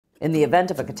In the event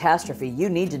of a catastrophe, you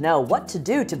need to know what to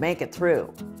do to make it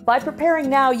through. By preparing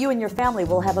now, you and your family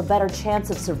will have a better chance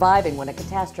of surviving when a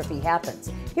catastrophe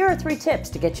happens. Here are 3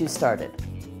 tips to get you started.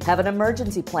 Have an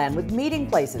emergency plan with meeting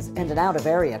places and an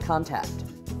out-of-area contact.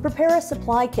 Prepare a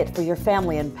supply kit for your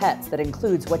family and pets that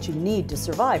includes what you need to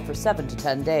survive for 7 to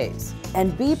 10 days.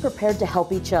 And be prepared to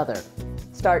help each other.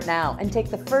 Start now and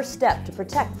take the first step to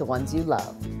protect the ones you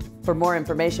love. For more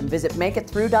information, visit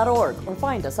makeitthrough.org or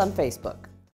find us on Facebook.